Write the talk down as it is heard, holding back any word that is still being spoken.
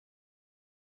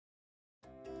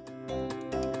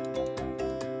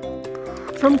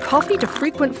From coffee to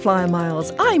frequent flyer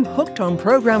miles, I'm hooked on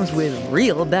programs with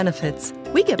real benefits.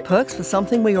 We get perks for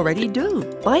something we already do.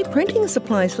 Buy printing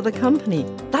supplies for the company.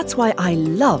 That's why I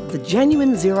love the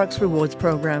genuine Xerox Rewards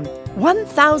program.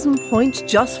 1,000 points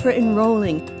just for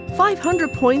enrolling.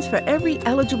 500 points for every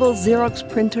eligible Xerox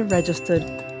printer registered.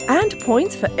 And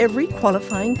points for every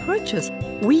qualifying purchase.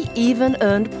 We even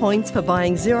earned points for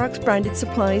buying Xerox branded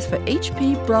supplies for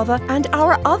HP, Brother, and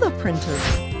our other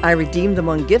printers. I redeemed them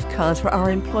on gift cards for our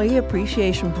employee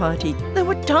appreciation party. There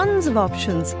were tons of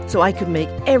options, so I could make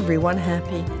everyone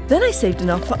happy. Then I saved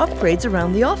enough for upgrades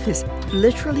around the office.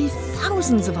 Literally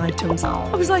thousands of items.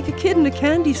 I was like a kid in a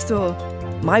candy store.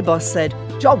 My boss said,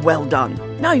 "Job well done.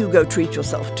 Now you go treat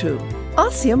yourself too." I'll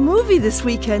see a movie this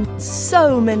weekend.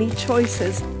 So many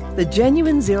choices. The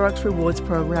genuine Xerox Rewards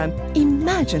program.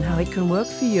 Imagine how it can work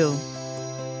for you.